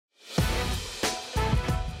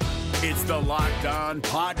It's the Locked On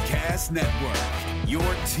Podcast Network, your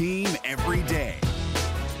team every day.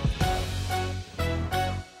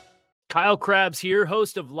 Kyle Krabs here,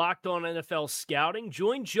 host of Locked On NFL Scouting.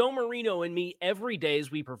 Join Joe Marino and me every day as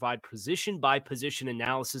we provide position-by-position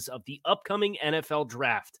analysis of the upcoming NFL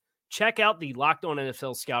Draft. Check out the Locked On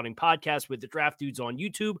NFL Scouting podcast with the Draft Dudes on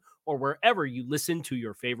YouTube or wherever you listen to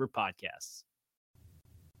your favorite podcasts.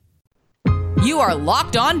 You are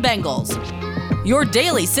Locked On Bengals, your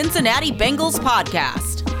daily Cincinnati Bengals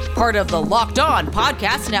podcast. Part of the Locked On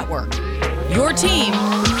Podcast Network, your team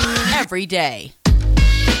every day.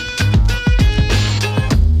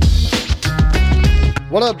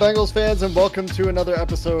 What up, Bengals fans, and welcome to another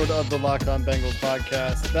episode of the Locked On Bengals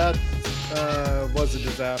podcast. That was a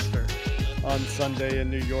disaster on Sunday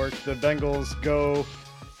in New York. The Bengals go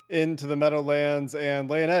into the Meadowlands and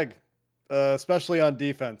lay an egg, especially on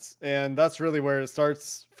defense. And that's really where it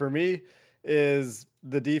starts for me, is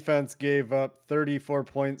the defense gave up 34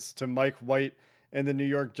 points to Mike White and the New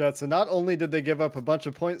York Jets. And not only did they give up a bunch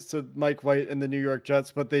of points to Mike White and the New York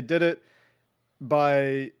Jets, but they did it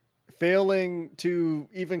by failing to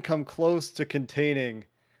even come close to containing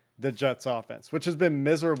the Jets offense, which has been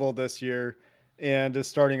miserable this year and is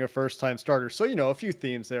starting a first-time starter. So, a few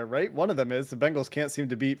themes there, right? One of them is the Bengals can't seem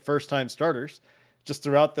to beat first-time starters just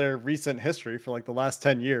throughout their recent history for like the last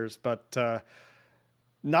 10 years, but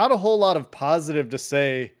not a whole lot of positive to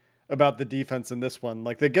say about the defense in this one.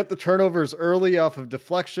 Like, they get the turnovers early off of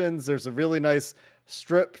deflections. There's a really nice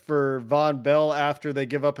strip for Von Bell after they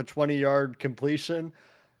give up a 20-yard completion.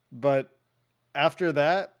 But after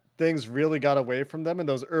that, things really got away from them, and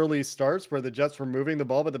those early starts where the Jets were moving the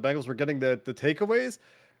ball, but the Bengals were getting the takeaways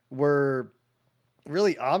were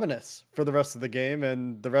really ominous for the rest of the game,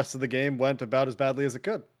 and the rest of the game went about as badly as it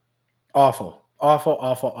could. Awful.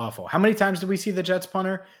 How many times did we see the Jets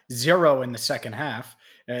punter? 0 in the second half.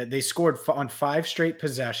 They scored on 5 straight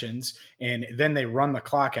possessions, and then they run the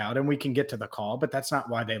clock out, and we can get to the call, but that's not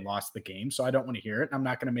why they lost the game, so I don't want to hear it. I'm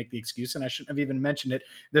not going to make the excuse, and I shouldn't have even mentioned it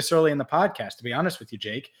this early in the podcast, to be honest with you,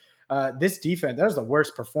 Jake. This defense, that was the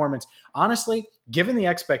worst performance. Honestly, given the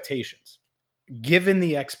expectations,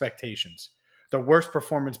 the worst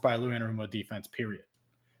performance by Lou Anarumo defense, period.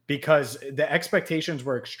 Because the expectations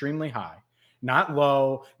were extremely high. Not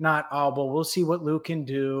low, not, well, we'll see what Lou can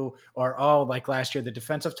do, or, like last year, the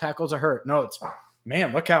defensive tackles are hurt. No, it's,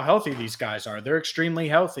 man, look how healthy these guys are. They're extremely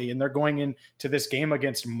healthy, and they're going into this game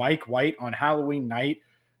against Mike White on Halloween night,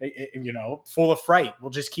 full of fright.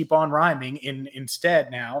 We'll just keep on rhyming.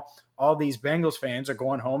 Instead, now, all these Bengals fans are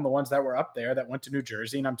going home, the ones that were up there that went to New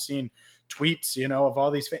Jersey, and I'm seeing tweets, of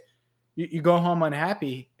all these fans. You go home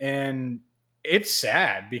unhappy, and it's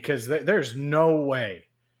sad because there's no way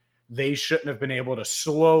they shouldn't have been able to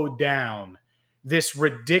slow down this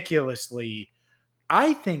ridiculously,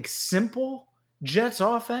 I think, simple Jets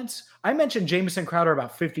offense. I mentioned Jamison Crowder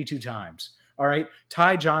about 52 times. All right.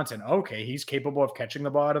 Ty Johnson. Okay. He's capable of catching the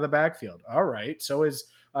ball out of the backfield. All right. So is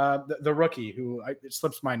the rookie who it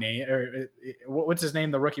slips my name, or what's his name?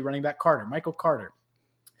 The rookie running back, Michael Carter.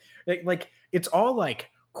 It's all like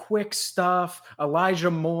quick stuff.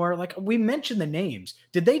 Elijah Moore. Like, we mentioned the names.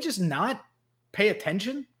 Did they just not pay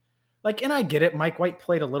attention? And I get it, Mike White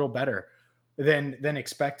played a little better than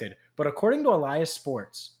expected. But according to Elias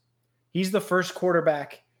Sports, he's the first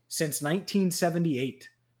quarterback since 1978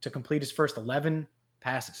 to complete his first 11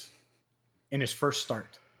 passes in his first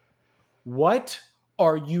start. What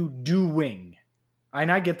are you doing?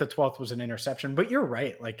 And I get the 12th was an interception, but you're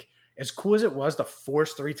right. As cool as it was to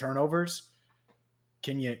force 3 turnovers,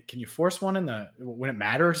 can you force one when it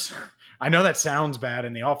matters? I know that sounds bad,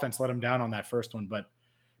 and the offense let him down on that first one, but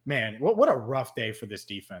man, what a rough day for this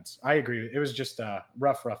defense. I agree. It was just a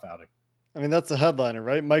rough outing. I mean, that's the headliner,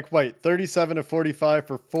 right? Mike White, 37 of 45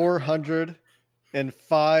 for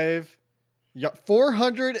 405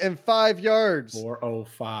 yards.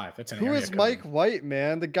 405. That's Who is Mike White,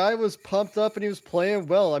 man? The guy was pumped up and he was playing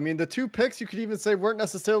well. I mean, the 2 picks you could even say weren't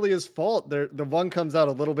necessarily his fault. The one comes out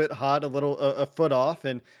a little bit hot, a foot off,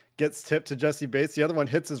 and gets tipped to Jesse Bates. The other one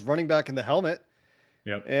hits his running back in the helmet.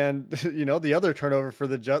 Yep. And the other turnover for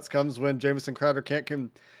the Jets comes when Jamison Crowder can't contain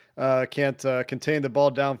the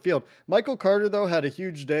ball downfield. Michael Carter, though, had a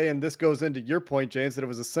huge day, and this goes into your point, James, that it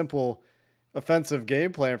was a simple offensive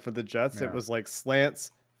game plan for the Jets. Yeah. It was like slants,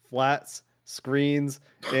 flats, screens,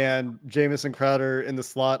 and Jamison Crowder in the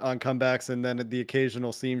slot on comebacks, and then the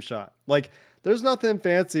occasional seam shot. There's nothing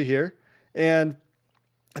fancy here. And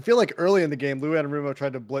I feel like early in the game, Lou Anarumo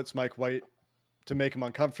tried to blitz Mike White to make him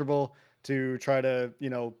uncomfortable, to try to,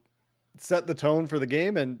 set the tone for the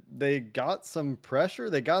game, and they got some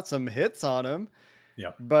pressure. They got some hits on him.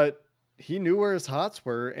 Yeah. But he knew where his hots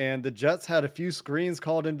were, and the Jets had a few screens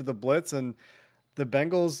called into the blitz, and the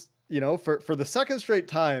Bengals, for the second straight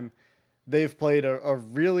time, they've played a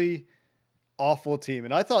really awful team.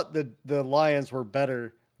 And I thought the Lions were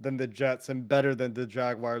better than the Jets and better than the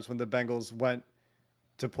Jaguars when the Bengals went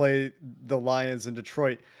to play the Lions in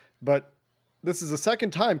Detroit. But this is the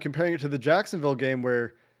second time comparing it to the Jacksonville game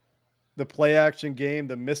where the play action game,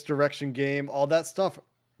 the misdirection game, all that stuff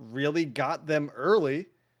really got them early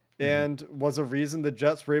and was a reason the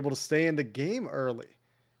Jets were able to stay in the game early.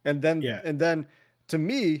 And then to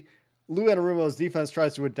me, Lou Anarumo's defense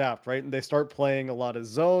tries to adapt, right? And they start playing a lot of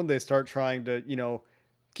zone. They start trying to,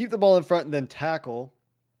 keep the ball in front and then tackle.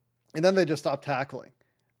 And then they just stop tackling.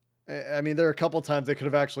 I mean, there are a couple times they could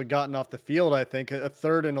have actually gotten off the field. I think a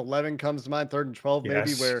 3rd and 11 comes to mind, 3rd and 12,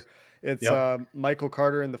 maybe, where it's Michael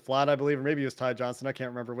Carter in the flat, I believe, or maybe it was Ty Johnson. I can't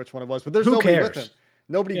remember which one it was, but there's nobody with him.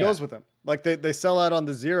 Nobody goes with him. Like they sell out on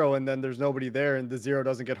the 0 and then there's nobody there and the 0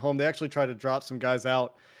 doesn't get home. They actually try to drop some guys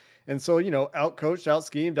out. And so, out-coached,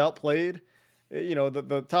 out-schemed, outplayed,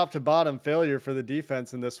 the top to bottom failure for the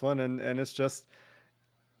defense in this one. And it's just,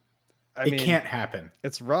 it can't happen.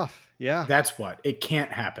 It's rough. Yeah. That's what. It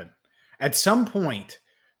can't happen. At some point,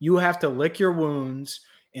 you have to lick your wounds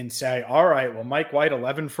and say, all right, well, Mike White,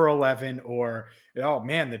 11 for 11, or, oh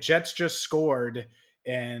man, the Jets just scored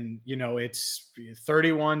and, it's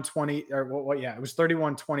 31-20 or what? Yeah, it was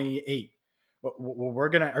 31-28. Well, we're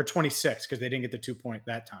going to, or 26, because they didn't get the 2-point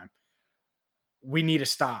that time. We need to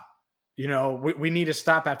stop. We need to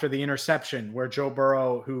stop after the interception where Joe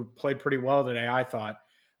Burrow, who played pretty well today, I thought,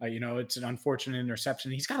 it's an unfortunate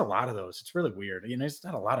interception. He's got a lot of those. It's really weird. He's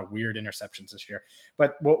got a lot of weird interceptions this year.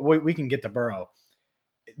 But we can get to Burrow.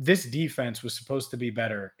 This defense was supposed to be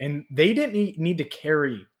better, and they didn't need to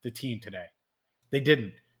carry the team today. They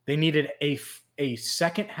didn't. They needed a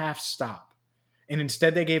second half stop, and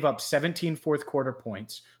instead they gave up 17 fourth quarter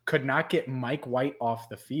points, could not get Mike White off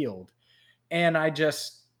the field, and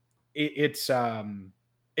it's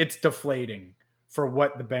deflating for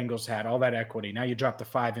what the Bengals had, all that equity. Now you drop to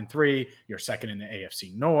 5-3, you're second in the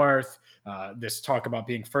AFC North. This talk about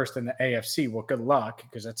being first in the AFC, well, good luck,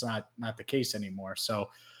 because that's not the case anymore. So,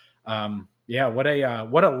 what a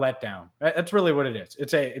letdown. That's really what it is.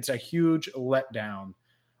 It's a huge letdown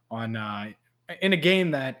on in a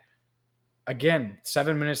game that, again,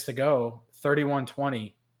 7 minutes to go,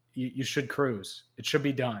 31-20. You should cruise. It should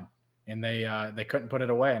be done, and they couldn't put it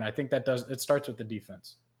away. And I think it starts with the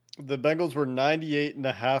defense. The Bengals were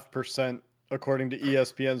 98.5%, according to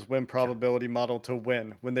ESPN's win probability model, to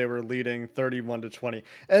win when they were leading 31-20.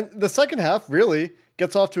 And the second half really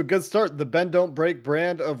gets off to a good start. The bend don't break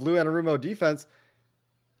brand of Lou Anarumo defense,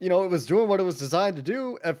 it was doing what it was designed to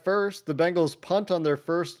do. At first, the Bengals punt on their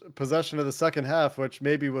first possession of the second half, which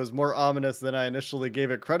maybe was more ominous than I initially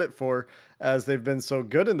gave it credit for, as they've been so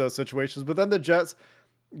good in those situations. But then the Jets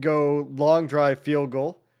go long drive field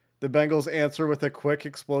goal. The Bengals answer with a quick,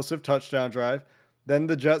 explosive touchdown drive. Then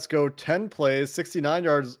the Jets go 10 plays, 69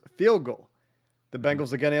 yards, field goal. The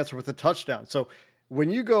Bengals again answer with a touchdown. So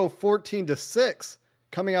when you go 14-6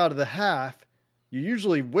 coming out of the half, you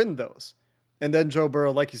usually win those. And then Joe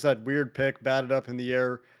Burrow, like you said, weird pick, batted up in the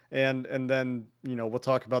air. And then, we'll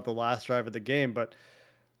talk about the last drive of the game,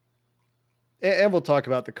 and we'll talk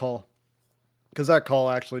about the call, because that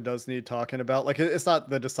call actually does need talking about. Like, it's not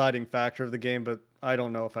the deciding factor of the game, but I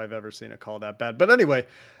don't know if I've ever seen a call that bad. But anyway,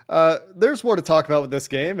 there's more to talk about with this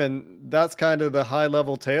game, and that's kind of the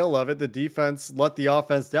high-level tale of it. The defense let the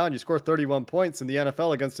offense down. You score 31 points in the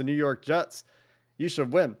NFL against the New York Jets. You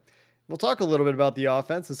should win. We'll talk a little bit about the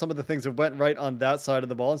offense and some of the things that went right on that side of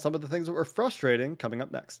the ball and some of the things that were frustrating coming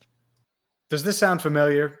up next. Does this sound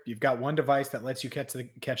familiar? You've got one device that lets you catch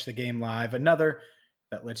the game live, another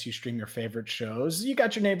that lets you stream your favorite shows. You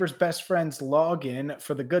got your neighbor's best friend's login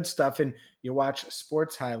for the good stuff, and you watch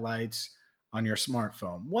sports highlights on your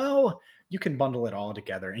smartphone. Well, you can bundle it all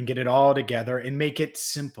together and get it all together and make it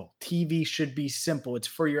simple. TV should be simple. It's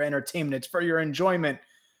for your entertainment. It's for your enjoyment.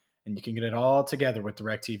 And you can get it all together with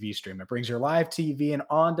DirecTV Stream. It brings your live TV and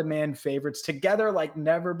on-demand favorites together like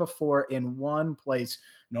never before in one place.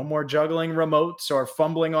 No more juggling remotes or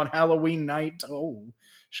fumbling on Halloween night. Oh,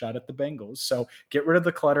 shot at the Bengals. So get rid of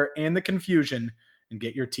the clutter and the confusion and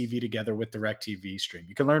get your TV together with DirecTV Stream.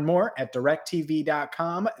 You can learn more at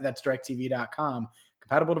directtv.com. That's directtv.com.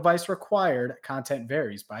 Compatible device required. Content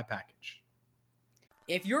varies by package.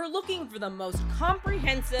 If you're looking for the most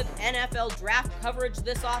comprehensive NFL draft coverage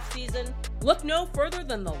this offseason, look no further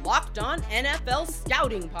than the Locked On NFL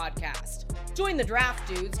Scouting Podcast. Join the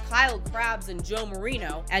draft dudes, Kyle Krabs and Joe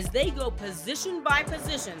Marino, as they go position by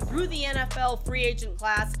position through the NFL free agent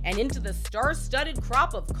class and into the star-studded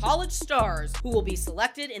crop of college stars who will be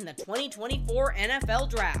selected in the 2024 NFL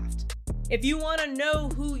Draft. If you want to know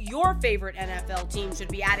who your favorite NFL team should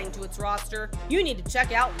be adding to its roster, you need to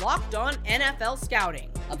check out Locked On NFL Scouting,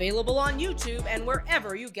 available on YouTube and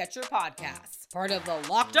wherever you get your podcasts. Part of the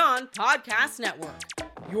Locked On Podcast Network,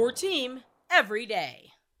 your team every day.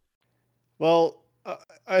 Well,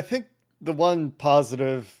 I think the one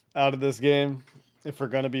positive out of this game, if we're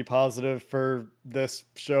going to be positive for this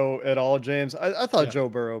show at all, James, I thought Joe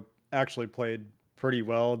Burrow actually played pretty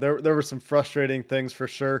well. There were some frustrating things for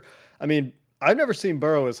sure. I mean, I've never seen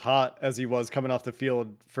Burrow as hot as he was coming off the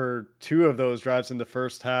field for two of those drives in the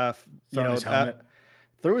first half. Threw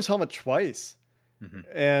his helmet twice.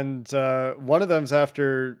 And one of them's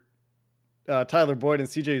after Tyler Boyd and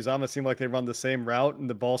CJ Uzomah seemed like they run the same route and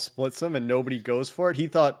the ball splits them and nobody goes for it. He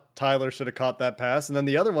thought Tyler should have caught that pass. And then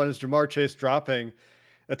the other one is Jamar Chase dropping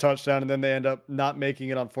a touchdown, and then they end up not making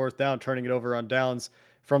it on fourth down, turning it over on downs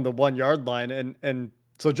from the 1 yard line. And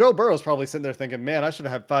so Joe Burrow's probably sitting there thinking, man, I should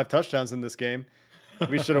have had 5 touchdowns in this game.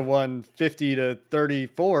 We should have won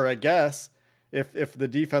 50-34, I guess, if the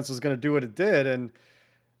defense was going to do what it did. And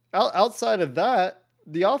outside of that,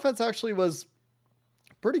 the offense actually was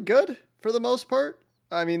pretty good for the most part.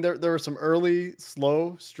 I mean, there were some early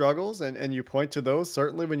slow struggles, and you point to those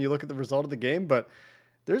certainly when you look at the result of the game, but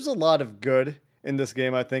there's a lot of good in this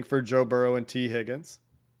game, I think, for Joe Burrow and T. Higgins.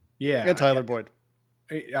 Yeah. And Tyler Boyd.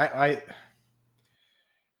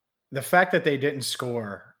 The fact that they didn't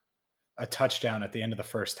score a touchdown at the end of the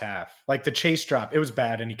first half, like the Chase drop, it was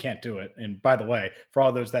bad and he can't do it. And by the way, for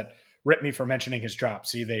all those that rip me for mentioning his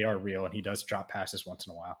drops, see, they are real and he does drop passes once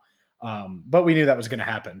in a while. But we knew that was going to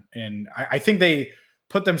happen. And I think they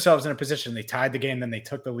put themselves in a position. They tied the game, then they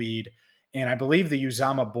took the lead. And I believe the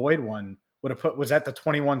Uzomah Boyd one was at the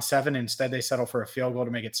 21-7. Instead, they settled for a field goal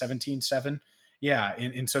to make it 17-7. Yeah.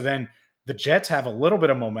 And so then the Jets have a little bit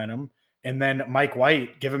of momentum. And then Mike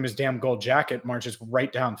White, give him his damn gold jacket, marches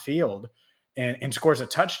right downfield and scores a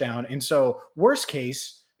touchdown. And so worst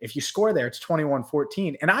case, if you score there, it's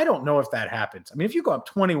 21-14. And I don't know if that happens. I mean, if you go up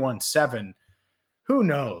 21-7, who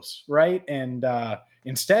knows, right? And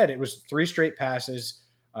instead, it was 3 straight passes,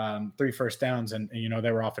 3 first downs, and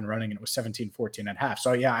they were off and running, and it was 17-14 at half.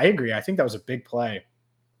 So, yeah, I agree. I think that was a big play.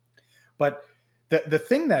 But the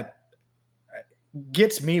thing that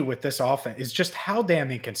gets me with this offense is just how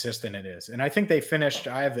damn inconsistent it is. And I think they finished,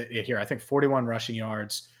 I have it here, I think 41 rushing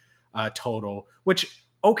yards total, which,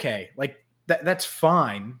 okay, like that's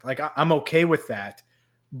fine. Like I'm okay with that.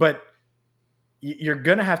 But you're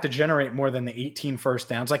going to have to generate more than the 18 first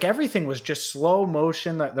downs. Like everything was just slow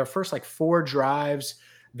motion. Their first 4 drives,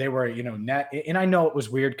 they were, net. And I know it was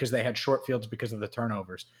weird because they had short fields because of the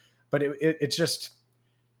turnovers, but it's just,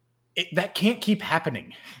 that can't keep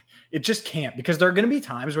happening. It just can't, because there are going to be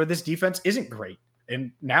times where this defense isn't great.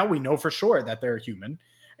 And now we know for sure that they're human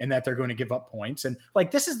and that they're going to give up points. And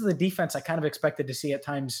this is the defense I kind of expected to see at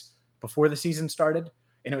times before the season started.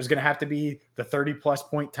 And it was going to have to be the 30-plus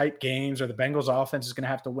point type games, or the Bengals offense is going to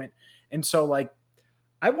have to win. And so,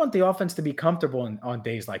 I want the offense to be comfortable on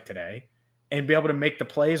days like today and be able to make the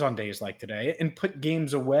plays on days like today and put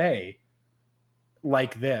games away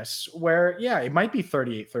like this where, yeah, it might be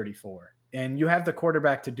 38-34. And you have the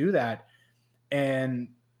quarterback to do that. And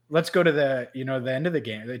let's go to the end of the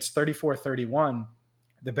game. It's 34-31.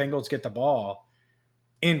 The Bengals get the ball.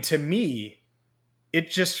 And to me,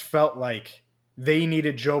 it just felt like they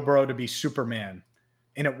needed Joe Burrow to be Superman.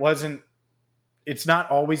 And it's not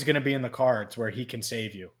always going to be in the cards where he can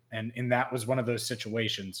save you. And that was one of those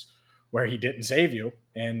situations where he didn't save you.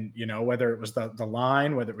 And, whether it was the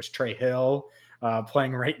line, whether it was Trey Hill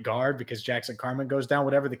playing right guard because Jackson Carman goes down,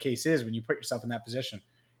 whatever the case is, when you put yourself in that position,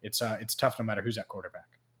 it's tough no matter who's at quarterback.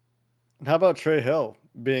 How about Trey Hill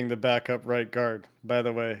being the backup right guard, by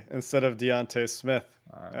the way, instead of Deontay Smith?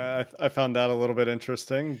 I found that a little bit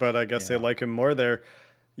interesting, but I guess they like him more there.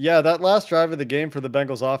 Yeah, that last drive of the game for the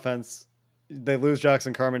Bengals offense, they lose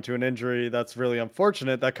Jackson Carman to an injury. That's really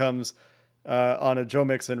unfortunate. That comes on a Joe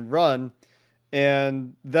Mixon run.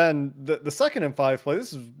 And then the 2nd and 5 play,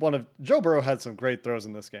 this is one of Joe Burrow had some great throws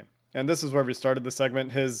in this game. And this is where we started the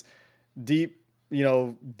segment. His deep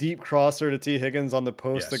crosser to T. Higgins on the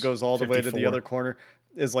post that goes all the 54. Way to the other corner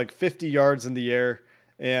is 50 yards in the air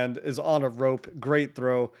and is on a rope. Great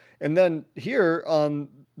throw. And then here on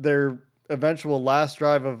their eventual last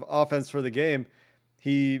drive of offense for the game,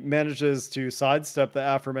 he manages to sidestep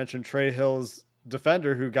the aforementioned Trey Hill's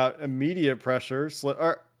defender, who got immediate pressure.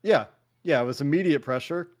 It was immediate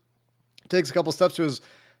pressure. Takes a couple steps to his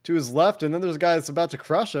to his left, and then there's a guy that's about to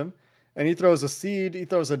crush him, and he throws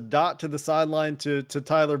a dot to the sideline to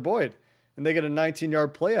Tyler Boyd, and they get a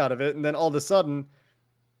 19-yard play out of it, and then all of a sudden,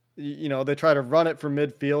 they try to run it from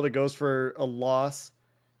midfield. It goes for a loss,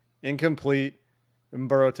 incomplete, and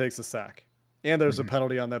Burrow takes a sack. And there's a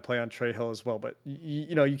penalty on that play on Trey Hill as well. But,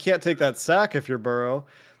 you can't take that sack if you're Burrow.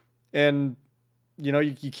 And,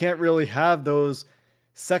 you can't really have those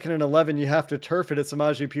 2nd and 11. You have to turf it at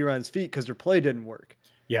Samaje Perine's feet because your play didn't work.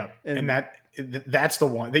 Yeah. And that's the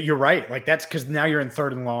one that you're right. Like, that's because now you're in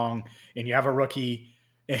 3rd and long and you have a rookie,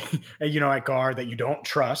 at guard that you don't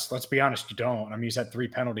trust. Let's be honest, you don't. I mean, he's had 3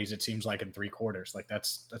 penalties, it seems like, in 3 quarters. Like,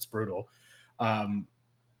 that's brutal.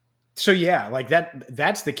 So yeah, like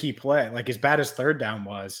that's the key play. Like, as bad as 3rd down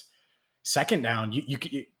was, 2nd down, you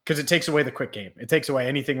because it takes away the quick game. It takes away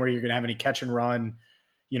anything where you're going to have any catch and run,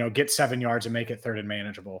 get 7 yards and make it 3rd and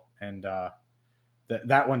manageable. And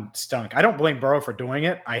that one stunk. I don't blame Burrow for doing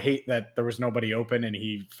it. I hate that there was nobody open and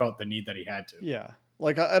he felt the need that he had to. Yeah.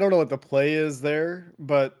 Like, I don't know what the play is there,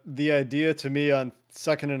 but the idea to me on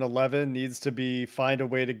 2nd and 11 needs to be find a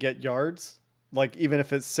way to get yards. Like, even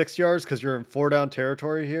if it's 6 yards, because you're in 4-down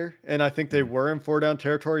territory here. And I think they were in 4-down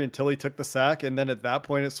territory until he took the sack. And then at that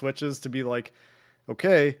point, it switches to be like,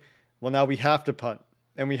 okay, well, now we have to punt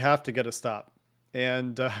and we have to get a stop.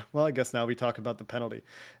 And, I guess now we talk about the penalty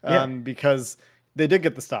because they did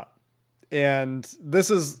get the stop. And this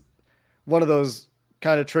is one of those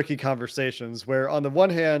kind of tricky conversations where, on the one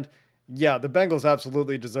hand, the Bengals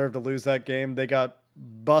absolutely deserve to lose that game. They got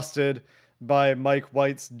busted by Mike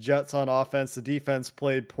White's Jets on offense. The defense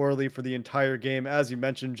played poorly for the entire game. As you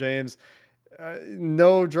mentioned, James,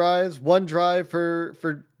 no drives. 1 drive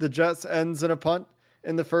for the Jets ends in a punt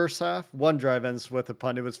in the first half. 1 drive ends with a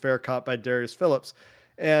punt. It was fair caught by Darius Phillips.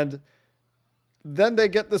 And then they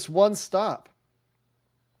get this 1 stop.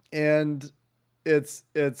 And it's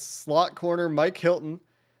slot corner Mike Hilton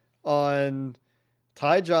on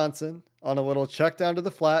Ty Johnson on a little check down to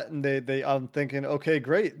the flat, and they I'm thinking, okay,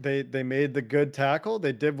 great. They made the good tackle.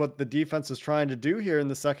 They did what the defense was trying to do here in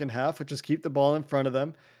the second half, which is keep the ball in front of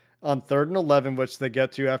them on 3rd and 11, which they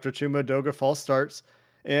get to after Chuma Edoga false starts,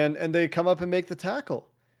 and they come up and make the tackle,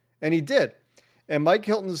 and he did. And Mike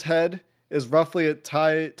Hilton's head is roughly at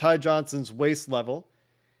Ty Johnson's waist level,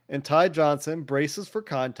 and Ty Johnson braces for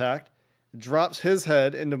contact, drops his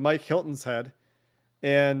head into Mike Hilton's head,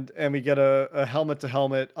 and we get a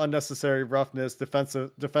helmet-to-helmet, unnecessary roughness,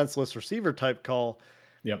 defenseless receiver type call.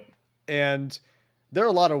 Yep. And there are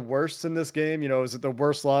a lot of worsts in this game. Is it the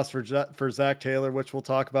worst loss for Zach Taylor, which we'll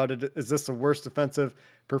talk about? Is this the worst defensive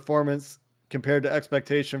performance compared to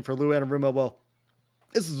expectation for Lou Anarumo? Well,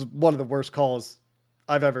 this is one of the worst calls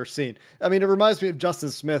I've ever seen. I mean, it reminds me of Justin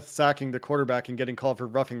Smith sacking the quarterback and getting called for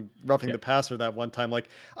roughing the passer that one time. Like,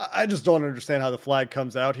 I just don't understand how the flag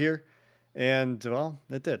comes out here. And, well,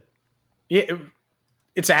 it did.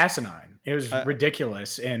 It's asinine. It was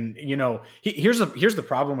ridiculous. And, here's the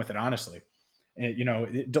problem with it, honestly.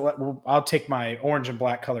 I'll take my orange and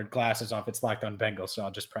black colored glasses off. It's Locked On Bengals, so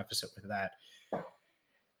I'll just preface it with that.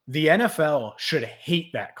 The NFL should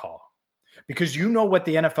hate that call because what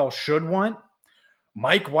the NFL should want?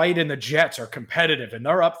 Mike White and the Jets are competitive, and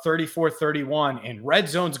they're up 34-31, and red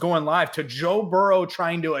zone's going live to Joe Burrow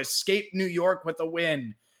trying to escape New York with a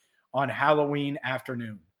win on Halloween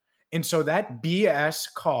afternoon. And so that BS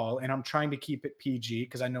call, and I'm trying to keep it PG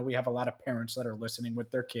because I know we have a lot of parents that are listening with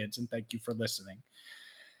their kids, and thank you for listening,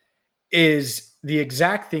 is the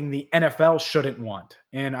exact thing the NFL shouldn't want.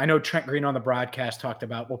 And I know Trent Green on the broadcast talked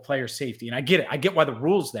about, player safety, and I get it. I get why the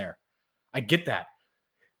rule's there. I get that.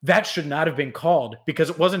 That should not have been called because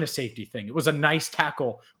it wasn't a safety thing. It was a nice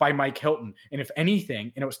tackle by Mike Hilton. And if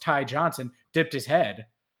anything, and it was Ty Johnson, dipped his head,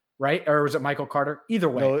 right? Or was it Michael Carter? Either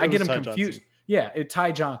way, no, I get him confused. Johnson. Yeah,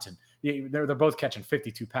 Ty Johnson. They're both catching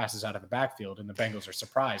 52 passes out of the backfield, and the Bengals are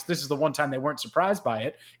surprised. This is the one time they weren't surprised by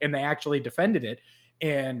it, and they actually defended it.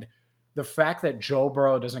 And the fact that Joe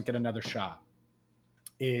Burrow doesn't get another shot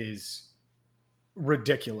is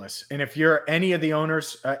ridiculous. And if you're any of the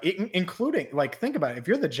owners, including, think about it. If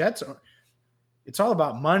you're the Jets, it's all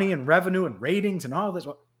about money and revenue and ratings and all this.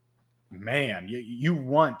 Man, you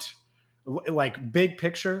want, big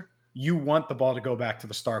picture, you want the ball to go back to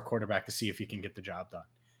the star quarterback to see if he can get the job done.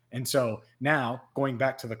 And so now going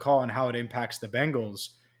back to the call and how it impacts the Bengals,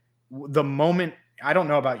 the moment, I don't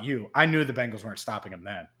know about you, I knew the Bengals weren't stopping him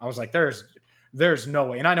then. I was like, there's no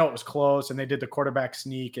way. And I know it was close and they did the quarterback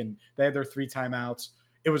sneak and they had their 3 timeouts.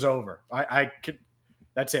 It was over. I could,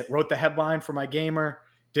 that's it. Wrote the headline for my gamer,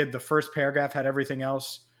 did the first paragraph, had everything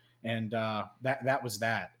else. And that was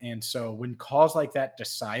that. And so when calls like that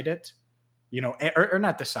decide it, or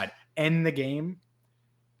not decide, end the game,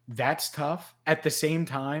 That's tough. At the same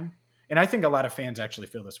time, and I think a lot of fans actually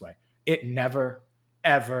feel this way, it never,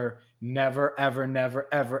 ever, never, ever, never,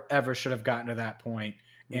 ever, ever should have gotten to that point.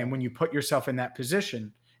 And when you put yourself in that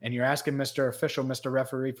position and you're asking Mr. Official, Mr.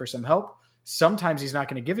 Referee for some help, sometimes he's not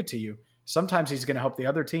going to give it to you. Sometimes he's going to help the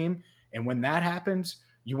other team. And when that happens,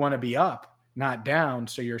 you want to be up, not down,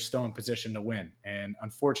 so you're still in position to win. And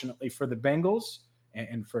unfortunately for the Bengals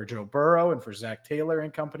and for Joe Burrow and for Zach Taylor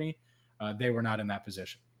and company, they were not in that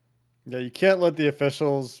position. Yeah, you can't let the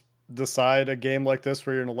officials decide a game like this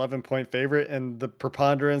where you're an 11-point favorite and the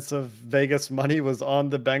preponderance of Vegas money was on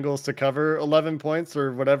the Bengals to cover 11 points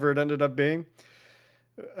or whatever it ended up being.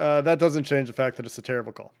 That doesn't change the fact that it's a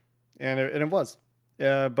terrible call. And it was.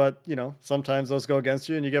 But, sometimes those go against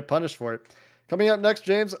you and you get punished for it. Coming up next,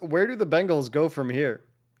 James, where do the Bengals go from here?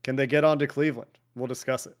 Can they get on to Cleveland? We'll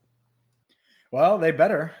discuss it. Well, they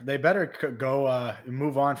better go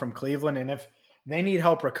move on from Cleveland. And if they need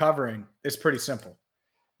help recovering, it's pretty simple.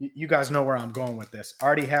 You guys know where I'm going with this. I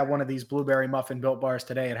already had one of these blueberry muffin Built Bars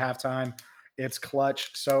today at halftime. It's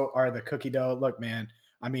clutch. So are the cookie dough. Look, man,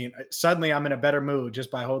 I mean, suddenly I'm in a better mood just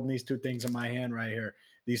by holding these two things in my hand right here.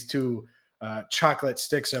 These two chocolate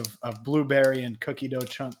sticks of blueberry and cookie dough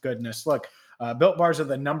chunk goodness. Look, Built Bars are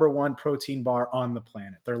the make protein bar on the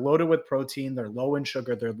planet. They're loaded with protein. They're low in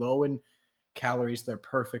sugar. They're low in calories. They're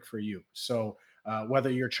perfect for you. So whether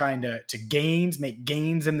you're trying to make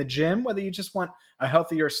gains in the gym, whether you just want a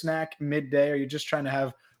healthier snack midday, or you're just trying to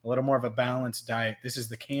have a little more of a balanced diet, this is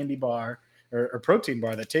the candy bar or protein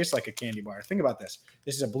bar that tastes like a candy bar. Think about this.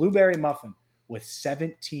 This is a blueberry muffin with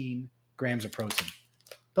 17 grams of protein.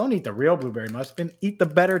 Don't eat the real blueberry muffin. Eat the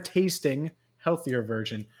better tasting, healthier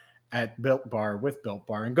version at Built Bar with Built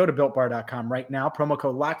Bar. And go to BuiltBar.com right now. Promo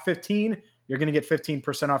code LOCK15. You're going to get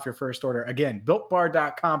 15% off your first order. Again,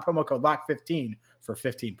 BuiltBar.com, promo code LOCK15 for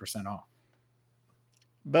 15% off.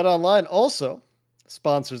 BetOnline also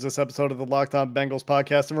sponsors this episode of the Locked On Bengals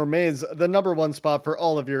podcast and remains the number one spot for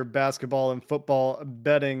all of your basketball and football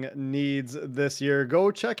betting needs this year. Go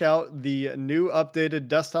check out the new updated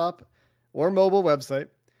desktop or mobile website.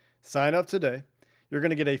 Sign up today. You're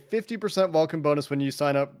going to get a 50% welcome bonus when you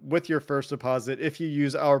sign up with your first deposit if you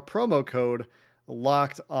use our promo code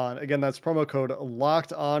Locked On. Again, that's promo code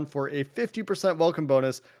Locked On for a 50% welcome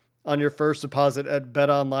bonus on your first deposit at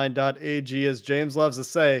betonline.ag. As James loves to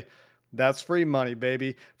say, that's free money,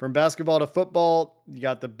 baby. From basketball to football, you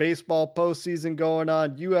got the baseball postseason going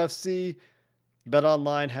on, UFC.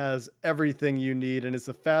 BetOnline has everything you need, and it's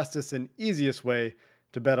the fastest and easiest way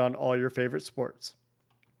to bet on all your favorite sports.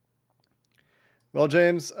 Well,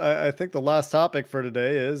 James, I think the last topic for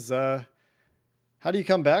today is how do you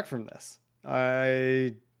come back from this?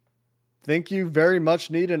 I think you very much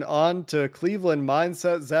need an on to Cleveland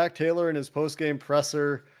mindset. Zach Taylor in his post-game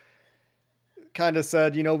presser kind of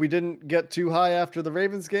said, we didn't get too high after the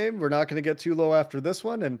Ravens game. We're not going to get too low after this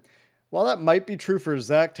one. And while that might be true for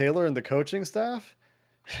Zach Taylor and the coaching staff,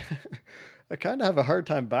 I kind of have a hard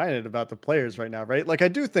time buying it about the players right now, right? Like, I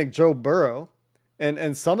do think Joe Burrow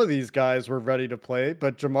and some of these guys were ready to play,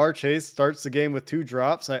 but Jamar Chase starts the game with 2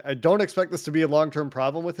 drops. I don't expect this to be a long-term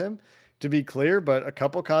problem with him, to be clear, but a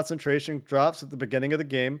couple concentration drops at the beginning of the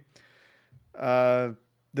game.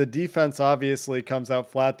 The defense obviously comes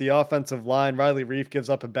out flat. The offensive line, Riley Reif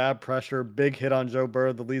gives up a bad pressure, big hit on Joe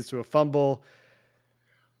Burrow that leads to a fumble.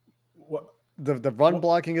 The run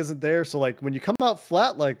blocking isn't there. So, like, when you come out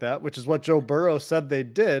flat like that, which is what Joe Burrow said they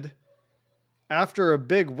did after a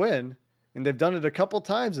big win, and they've done it a couple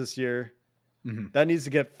times this year, that needs to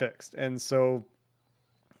get fixed. And so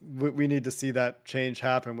we need to see that change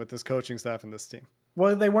happen with this coaching staff and this team.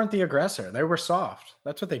 Well, they weren't the aggressor. They were soft.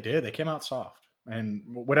 That's what they did. They came out soft. And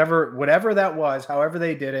whatever that was, however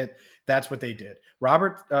they did it, that's what they did.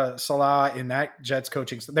 Robert Saleh in that Jets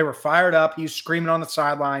coaching, they were fired up. He's screaming on the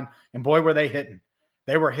sideline, and boy, were they hitting.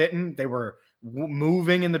 They were hitting. They were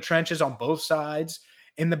moving in the trenches on both sides.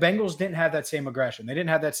 And the Bengals didn't have that same aggression. They didn't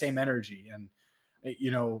have that same energy. And,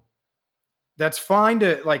 that's fine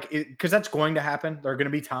to because that's going to happen. There are going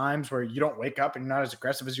to be times where you don't wake up and you're not as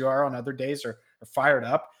aggressive as you are on other days or fired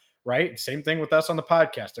up, right? Same thing with us on the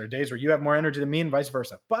podcast. There are days where you have more energy than me and vice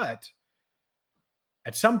versa. But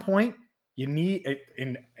at some point, you need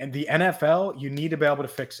in the NFL, you need to be able to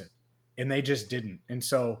fix it. And they just didn't. And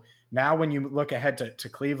so now when you look ahead to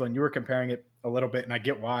Cleveland, you were comparing it a little bit, and I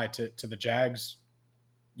get why, to the Jags,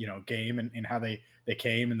 game and how they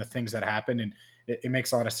came and the things that happened. And it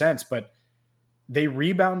makes a lot of sense. But they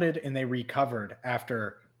rebounded and they recovered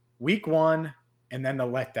after week 1 and then the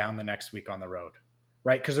letdown the next week on the road,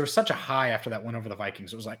 right? Because there was such a high after that win over the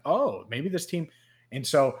Vikings. It was like, oh, maybe this team. And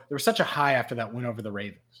so there was such a high after that win over the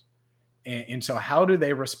Ravens. And so how do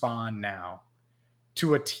they respond now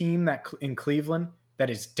to a team that in Cleveland that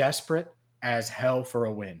is desperate as hell for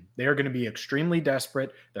a win? They are going to be extremely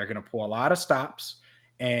desperate. They're going to pull a lot of stops.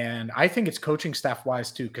 And I think it's coaching staff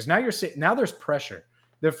wise too, because now there's pressure.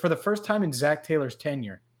 For the first time in Zach Taylor's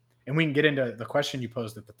tenure, and we can get into the question you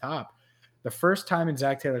posed at the top, the first time in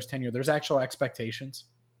Zach Taylor's tenure, there's actual expectations,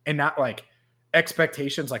 and not like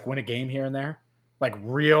expectations like win a game here and there, like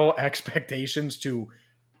real expectations to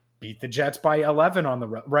beat the Jets by 11 on the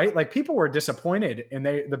road, right? Like people were disappointed, and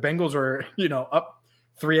the Bengals were, up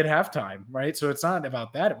 3 at halftime, right? So it's not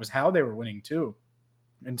about that. It was how they were winning too.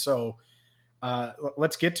 And so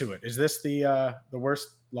let's get to it. Is this the worst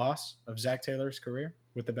loss of Zach Taylor's career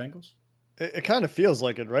with the Bengals? It kind of feels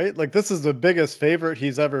like it, right? Like this is the biggest favorite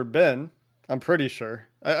he's ever been. I'm pretty sure.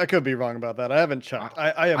 I could be wrong about that. I haven't checked.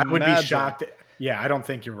 I would be shocked. Yeah, I don't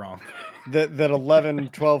think you're wrong. that 11,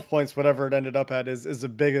 12 points, whatever it ended up at, is the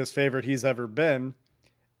biggest favorite he's ever been.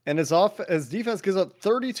 And his defense gives up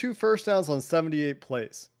 32 first downs on 78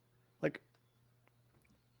 plays. Like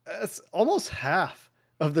that's almost half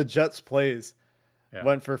of the Jets' plays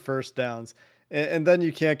went for first downs. And then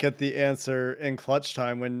you can't get the answer in clutch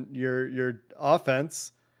time when your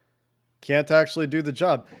offense can't actually do the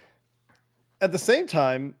job. At the same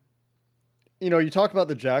time, you talk about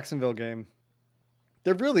the Jacksonville game.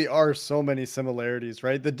 There really are so many similarities,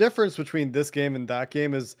 right? The difference between this game and that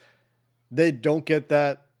game is they don't get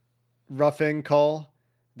that roughing call,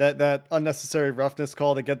 that unnecessary roughness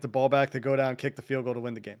call to get the ball back, to go down, kick the field goal to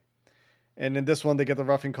win the game. And in this one, they get the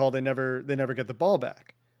roughing call. They never get the ball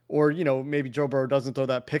back. Or, maybe Joe Burrow doesn't throw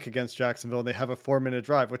that pick against Jacksonville, and they have a 4-minute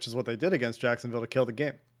drive, which is what they did against Jacksonville to kill the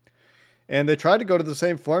game. And they tried to go to the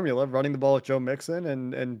same formula, running the ball with Joe Mixon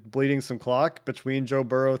and bleeding some clock between Joe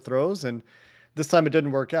Burrow throws. And this time it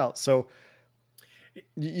didn't work out. So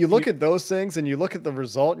you look at those things, and you look at the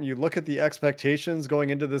result, and you look at the expectations going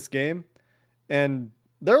into this game. And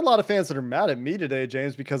there are a lot of fans that are mad at me today,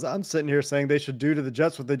 James, because I'm sitting here saying they should do to the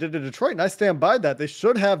Jets what they did to Detroit. And I stand by that. They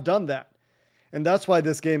should have done that. And that's why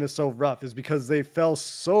this game is so rough, is because they fell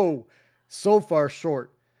so far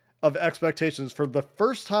short of expectations for the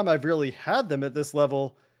first time I've really had them at this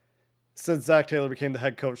level since Zach Taylor became the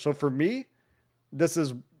head coach. So for me, this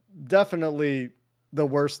is definitely the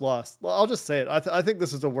worst loss. I'll just say it. I think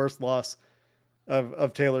this is the worst loss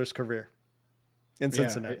of Taylor's career in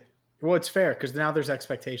Cincinnati. Well, it's fair because now there's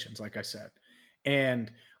expectations, like I said.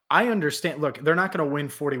 And I understand. Look, they're not going to win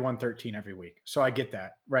 41-13 every week. So I get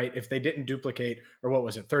that, right? If they didn't duplicate, or what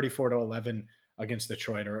was it, 34-11 against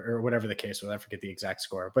Detroit, or whatever the case was, I forget the exact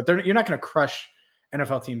score. But you're not going to crush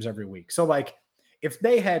NFL teams every week. So like if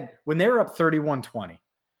they had, when they were up 31-20,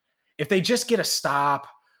 if they just get a stop,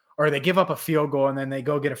 or they give up a field goal and then they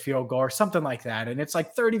go get a field goal or something like that, and it's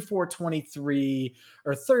like 34-23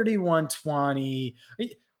 or 31-20,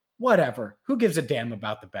 whatever. Who gives a damn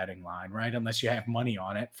about the betting line, right? Unless you have money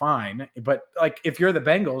on it, fine. But like if you're the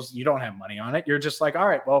Bengals, you don't have money on it. You're just like, all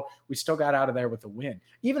right, well, we still got out of there with a win.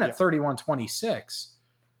 Even at 31-26,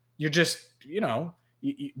 you're just,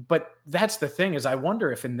 but that's the thing, is I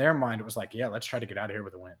wonder if in their mind it was like, yeah, let's try to get out of here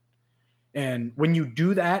with a win. And when you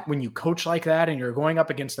do that, when you coach like that, and you're going up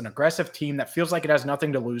against an aggressive team that feels like it has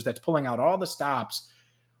nothing to lose, that's pulling out all the stops,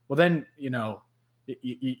 well then,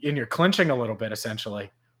 and you're clinching a little bit essentially.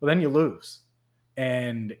 Well, then you lose.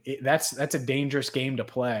 And that's a dangerous game to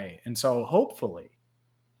play. And so hopefully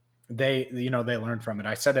they learn from it.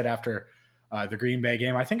 I said it after the Green Bay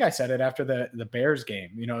game. I think I said it after the Bears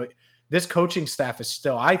game. This coaching staff is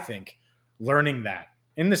still, I think, learning that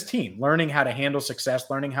in this team, learning how to handle success,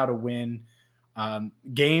 learning how to win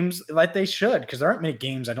games like they should, because there aren't many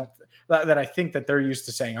games that I think that they're used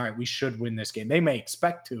to saying, all right, we should win this game. They may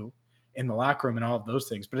expect to in the locker room and all of those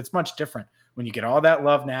things, but it's much different when you get all that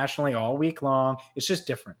love nationally all week long. It's just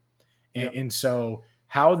different. And so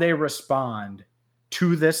how they respond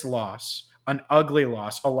to this loss, an ugly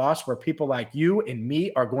loss, a loss where people like you and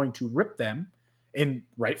me are going to rip them, and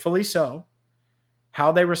rightfully so,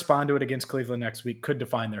 how they respond to it against Cleveland next week could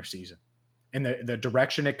define their season and the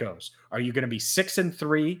direction it goes. Are you going to be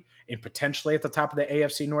 6-3 and potentially at the top of the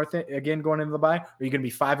AFC North again going into the bye? Or are you going to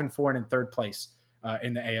be 5-4 and in third place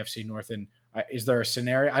in the AFC North? And is there a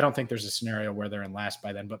scenario? I don't think there's a scenario where they're in last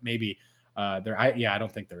by then, but maybe I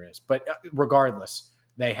don't think there is. But regardless,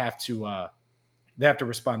 they have to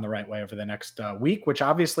respond the right way over the next week, which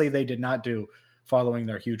obviously they did not do following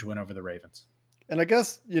their huge win over the Ravens. And I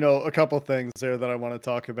guess, a couple things there that I want to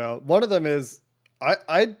talk about. One of them is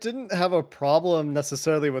I didn't have a problem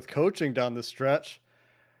necessarily with coaching down the stretch.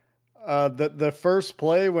 The first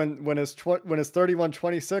play when it's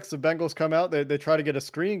 31-26, the Bengals come out, they try to get a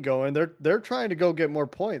screen going. They're trying to go get more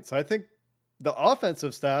points. I think the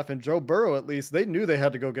offensive staff and Joe Burrow, at least, they knew they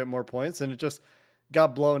had to go get more points, and it just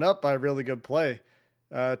got blown up by a really good play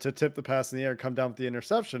to tip the pass in the air and come down with the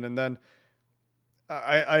interception. And then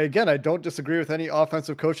I don't disagree with any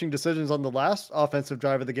offensive coaching decisions on the last offensive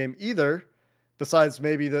drive of the game either, besides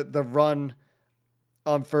maybe the run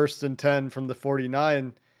on 1st and 10 from the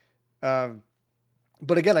 49.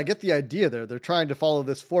 But again, I get the idea there. They're trying to follow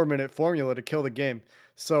this 4-minute formula to kill the game.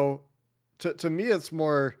 So to me, it's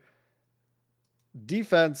more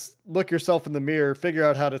defense, look yourself in the mirror, figure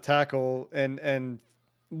out how to tackle, and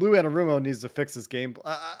Lou Anarumo needs to fix his game.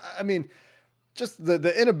 I mean, just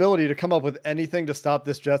the inability to come up with anything to stop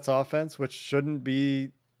this Jets offense, which shouldn't be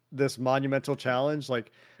this monumental challenge.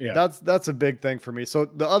 Like, that's a big thing for me. So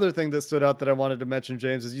the other thing that stood out that I wanted to mention,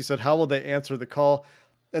 James, is you said, how will they answer the call?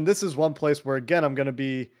 And this is one place where, again, I'm going to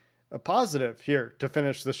be a positive here to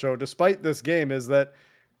finish the show, despite this game, is that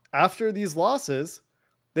after these losses,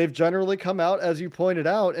 they've generally come out, as you pointed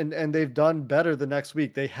out, and they've done better the next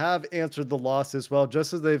week. They have answered the losses well,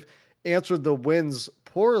 just as they've answered the wins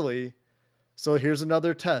poorly. So here's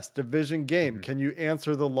another test, division game. Can you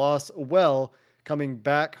answer the loss well, coming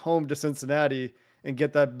back home to Cincinnati and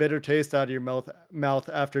get that bitter taste out of your mouth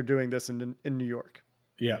after doing this in New York?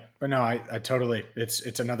 Yeah, but no, I totally,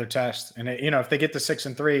 it's another test. And if they get to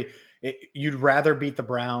 6-3, you'd rather beat the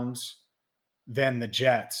Browns than the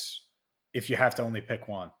Jets if you have to only pick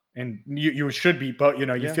one. And you should beat both,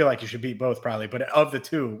 you feel like you should beat both probably, but of the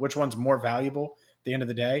two, which one's more valuable at the end of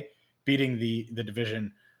the day? Beating the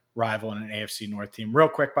division rival in an AFC North team. Real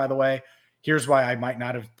quick, by the way, here's why I might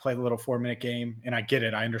not have played a little 4-minute game. And I get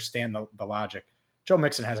it. I understand the logic. Joe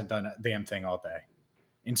Mixon hasn't done a damn thing all day.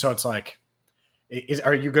 And so it's like,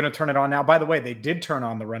 are you going to turn it on now? By the way, they did turn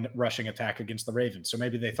on the rushing attack against the Ravens. So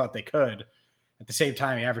maybe they thought they could. At the same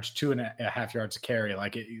time, he averaged 2.5 yards a carry,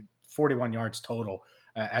 41 yards total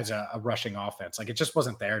as a rushing offense. Like, it just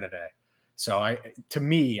wasn't there today. So I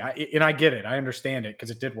get it. I understand it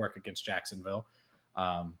because it did work against Jacksonville.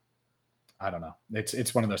 I don't know.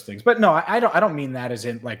 It's one of those things, but no, I don't mean that as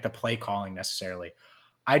in like the play calling necessarily.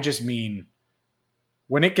 I just mean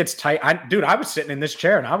when it gets tight. I was sitting in this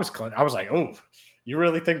chair and I was like, oh, you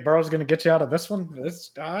really think Burrow's going to get you out of this one?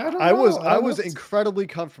 I was incredibly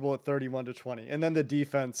comfortable at 31-20, and then the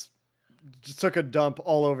defense just took a dump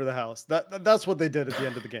all over the house. That's what they did at the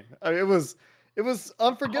end of the game. I mean, it was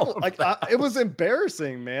unforgivable. It was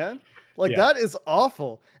embarrassing, man. That is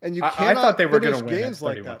awful. And you cannot I thought they were going to win games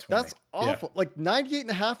like that. That's awful. Yeah.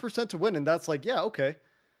 98.5% to win. And that's okay.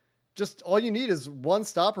 Just all you need is one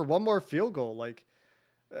stop or one more field goal.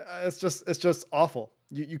 It's just awful.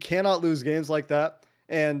 You cannot lose games like that.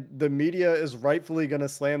 And the media is rightfully going to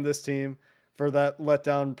slam this team for that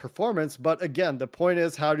letdown performance. But again, the point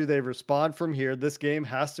is, how do they respond from here? This game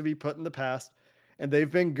has to be put in the past, and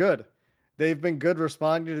they've been good. They've been good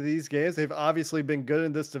responding to these games. They've obviously been good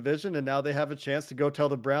in this division, and now they have a chance to go tell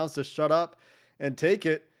the Browns to shut up and take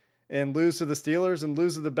it and lose to the Steelers and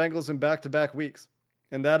lose to the Bengals in back-to-back weeks.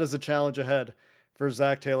 And that is a challenge ahead for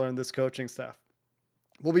Zach Taylor and this coaching staff.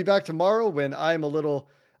 We'll be back tomorrow when I'm a little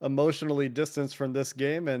emotionally distanced from this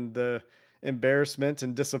game and the embarrassment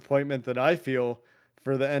and disappointment that I feel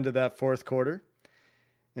for the end of that fourth quarter.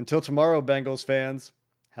 Until tomorrow, Bengals fans,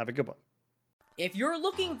 have a good one. If you're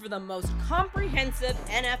looking for the most comprehensive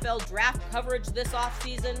NFL draft coverage this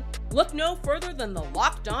offseason, look no further than the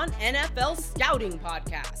Locked On NFL Scouting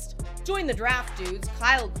Podcast. Join the draft dudes,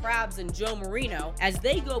 Kyle Krabs and Joe Marino, as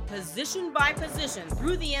they go position by position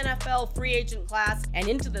through the NFL free agent class and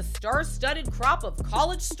into the star-studded crop of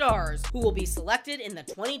college stars who will be selected in the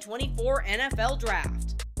 2024 NFL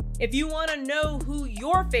Draft. If you want to know who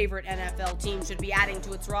your favorite NFL team should be adding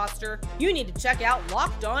to its roster, you need to check out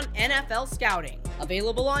Locked On NFL Scouting,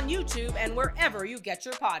 available on YouTube and wherever you get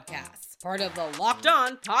your podcasts. Part of the Locked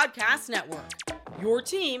On Podcast Network, your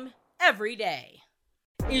team every day.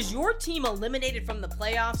 Is your team eliminated from the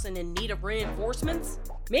playoffs and in need of reinforcements?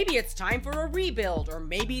 Maybe it's time for a rebuild, or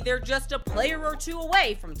maybe they're just a player or two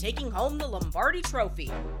away from taking home the Lombardi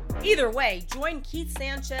Trophy. Either way, join Keith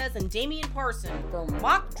Sanchez and Damian Parson for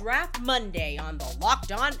Mock Draft Monday on the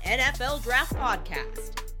Locked On NFL Draft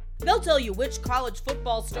Podcast. They'll tell you which college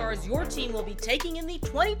football stars your team will be taking in the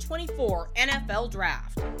 2024 NFL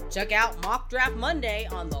Draft. Check out Mock Draft Monday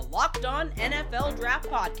on the Locked On NFL Draft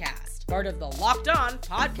Podcast, part of the Locked On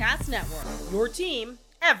Podcast Network, your team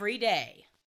every day.